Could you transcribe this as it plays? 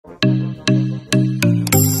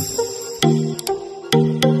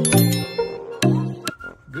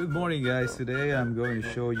morning, guys. Today I'm going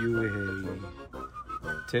to show you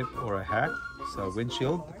a tip or a hack. So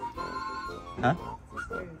windshield, huh?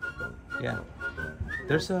 Yeah.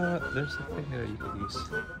 There's a thing there you could use.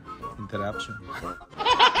 Interruption.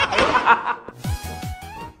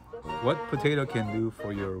 What potato can do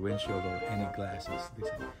for your windshield or any glasses,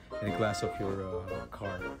 any glass of your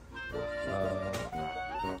car.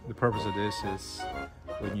 The purpose of this is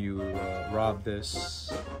when you rub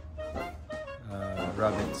this.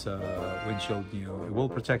 Rub its windshield, it will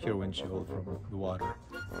protect your windshield from the water.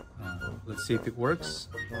 Let's see if it works.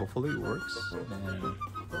 Hopefully it works, and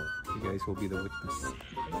you guys will be the witness.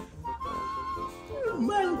 Oh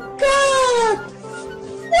my God!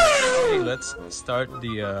 Wow! Okay, let's start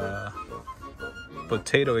the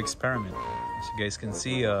potato experiment. As you guys can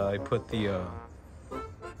see, I put the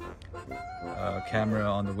camera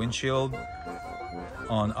on the windshield.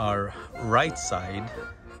 On our right side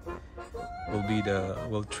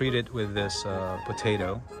we'll treat it with this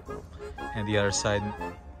potato, and the other side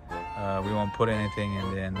we won't put anything,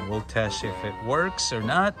 and then we'll test if it works or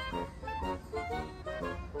not.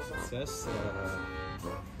 It says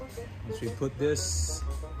once we put this,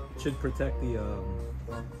 it should protect the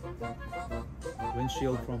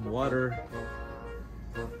windshield from water.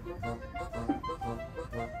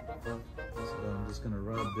 So I'm just gonna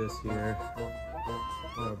rub this here.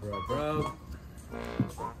 Rub.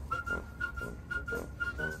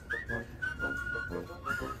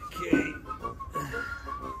 Okay.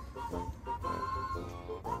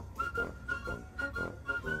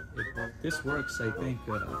 If this works, I think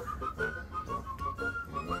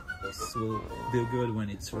this will do good when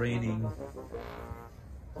it's raining.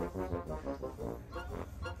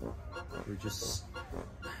 We're just,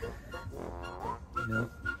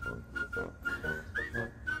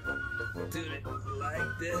 do it like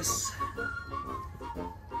this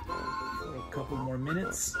for a couple more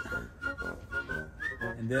minutes,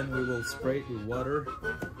 and then we will spray it with water.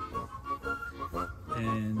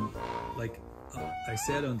 And like I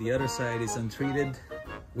said, on the other side is untreated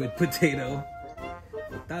with potato.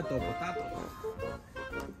 And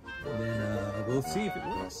then we'll see if it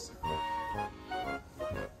works.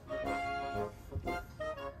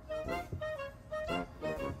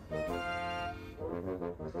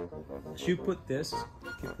 As you put this,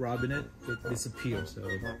 keep rubbing it, it disappears. So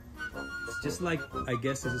it's just like, I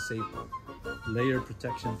guess this is a layer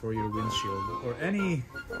protection for your windshield or any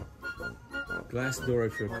glass door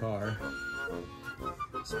of your car,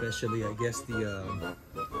 especially I guess the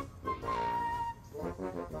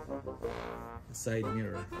side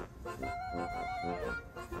mirror.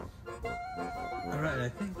 Alright, I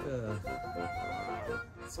think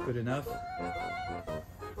it's good enough.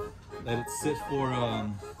 Let it sit for a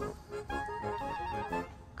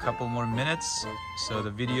couple more minutes. So the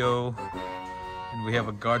video, and we have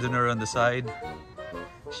a gardener on the side,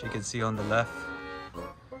 as you can see on the left.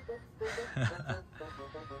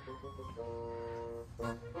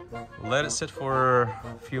 We'll let it sit for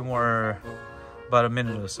a few more, about a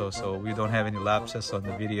minute or so, so we don't have any lapses on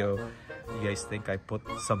the video. You guys think I put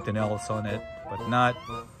something else on it, but not.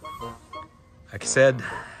 Like I said,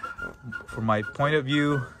 from my point of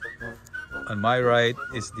view, on my right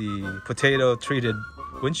is the potato treated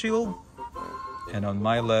windshield, and on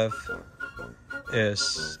my left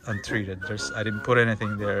is untreated. I didn't put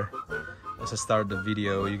anything there. As I started the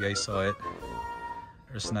video, you guys saw it.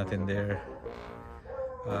 There's nothing there.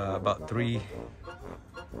 About three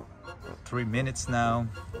minutes now.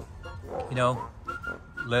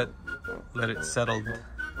 Let it settle,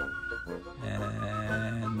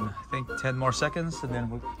 and I think 10 more seconds, and then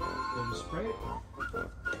we'll go to spray it.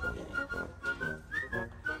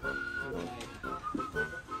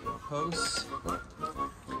 Hose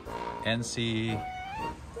and see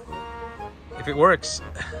if it works.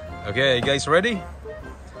 Okay, you guys ready?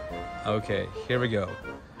 Okay, here we go.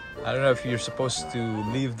 I don't know if you're supposed to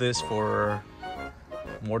leave this for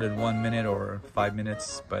more than 1 minute or 5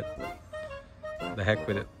 minutes, but the heck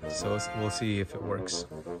with it. So we'll see if it works.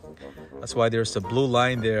 That's why there's the blue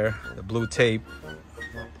line there, the blue tape,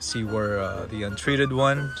 to see where the untreated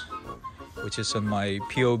one, which is on my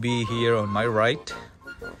POB here on my right,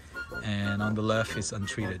 and on the left is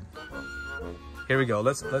untreated. Here we go.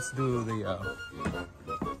 Let's do the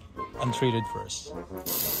untreated first.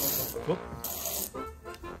 Whoop.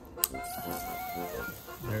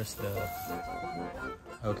 There's the,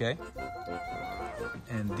 okay,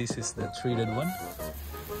 and this is the treated one.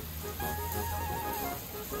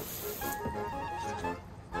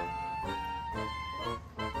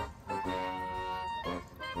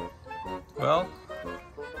 Well,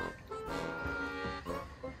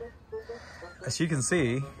 as you can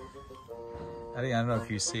see, I don't know if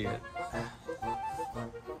you see it. I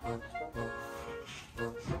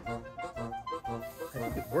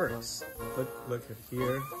think it works. Look at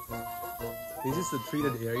here. This is the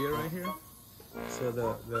treated area right here. So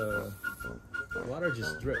the water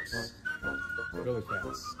just drips really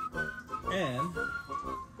fast. And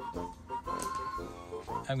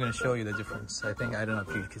I'm gonna show you the difference. I don't know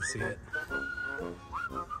if you can see it.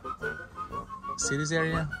 See this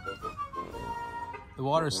area? The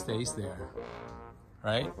water stays there,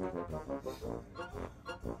 right?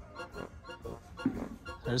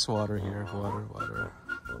 There's water here, water.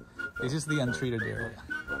 This is the untreated area.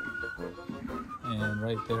 And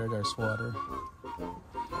right there, there's water.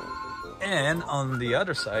 And on the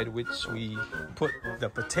other side, which we put the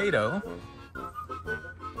potato,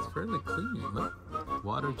 it's fairly clean. Look,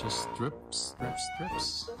 water just drips.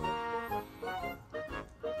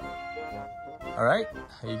 All right,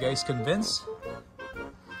 are you guys convinced?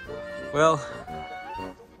 Well,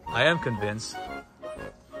 I am convinced,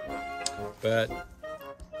 but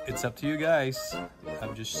it's up to you guys.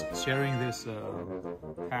 I'm just sharing this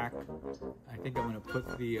hack. I think I'm gonna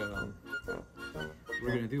put the, I'm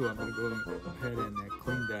gonna go ahead and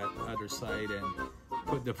clean that other side and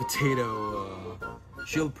put the potato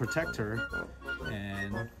shield protector,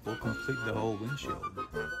 and we'll complete the whole windshield.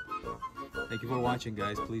 Thank you for watching,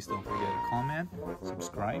 guys. Please don't forget to comment,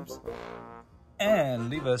 subscribe, and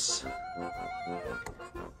leave us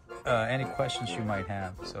any questions you might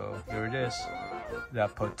have. So here it is, the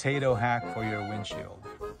potato hack for your windshield.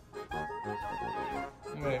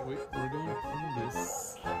 All right, we're going to clean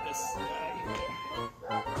this side.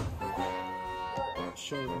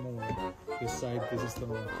 Show it more. This side, this is the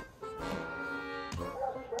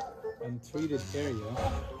untreated area.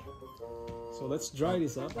 So let's dry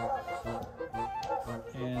this up.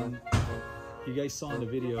 And you guys saw in the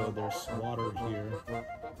video, there's water here.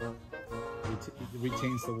 It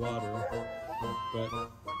retains the water. But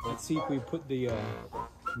let's see if we put the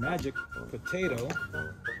magic potato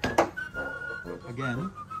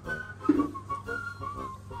again.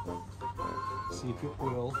 See if it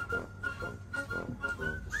will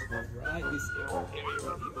dry this area right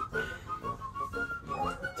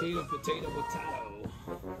here. Potato.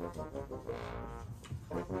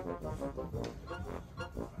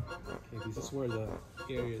 Okay, this is where the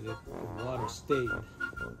area that the water stayed,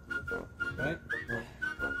 right? Right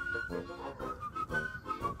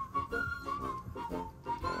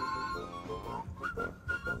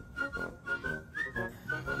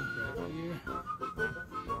here.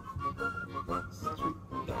 Let's treat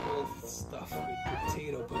the whole stuff with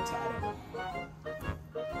potato.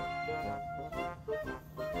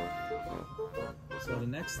 So the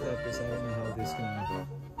next step is, I don't know how this is gonna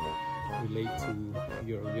relate to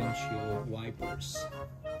your windshield wipers.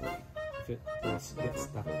 If it gets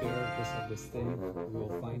stuck there because of this thing,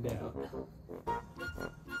 we'll find out.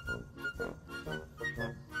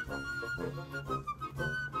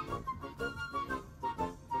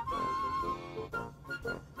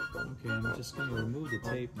 Okay, I'm just gonna remove the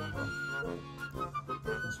tape now,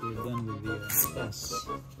 once we're done with the test.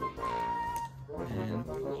 And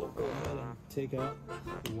we'll go ahead and take out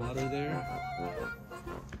the water there.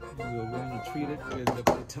 And we're going to treat it with the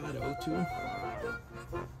potato too.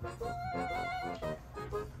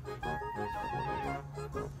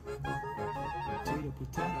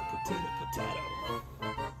 Potato.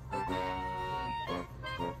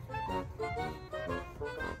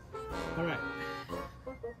 All right.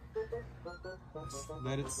 Let's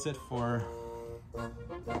let it sit for a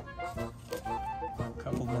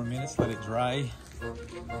couple more minutes, let it dry. And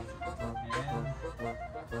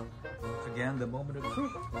again, the moment of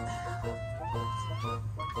truth.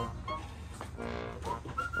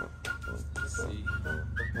 Let's see.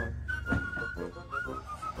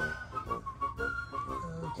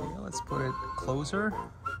 Okay, let's put it closer.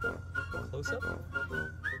 Close up.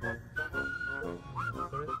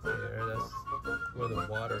 Put it there. That's where the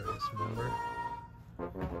water is, remember?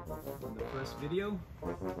 In the first video.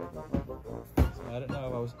 So I don't know,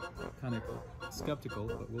 I was kind of skeptical,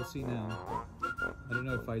 but we'll see now. I don't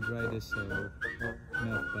know if I dry this enough,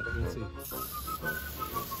 but we'll see.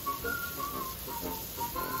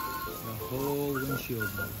 The whole windshield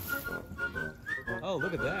now. Oh,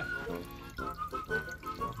 look at that.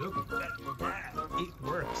 Look at that. It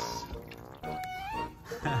works.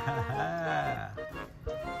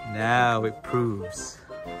 Now it proves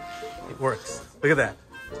it works. Look at that.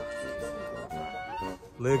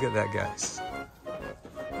 Look at that, guys.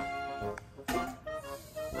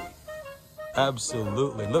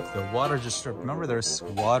 Absolutely. Look, the water just dripped. Remember, there's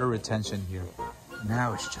water retention here.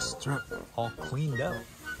 Now it's just dripped, all cleaned up.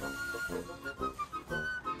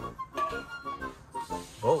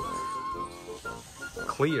 both.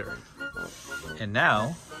 Clear. And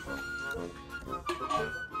now,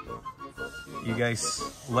 you guys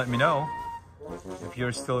let me know if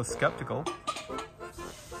you're still skeptical.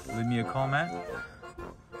 Leave me a comment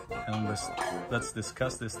and let's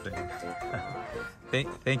discuss this thing.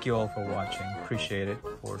 Thank you all for watching. Appreciate it,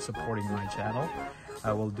 for supporting my channel.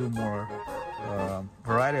 I will do more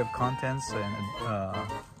variety of contents and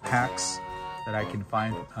hacks that I can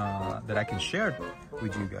find, that I can share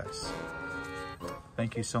with you guys.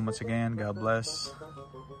 Thank you so much again. God bless.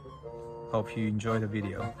 Hope you enjoy the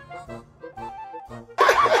video.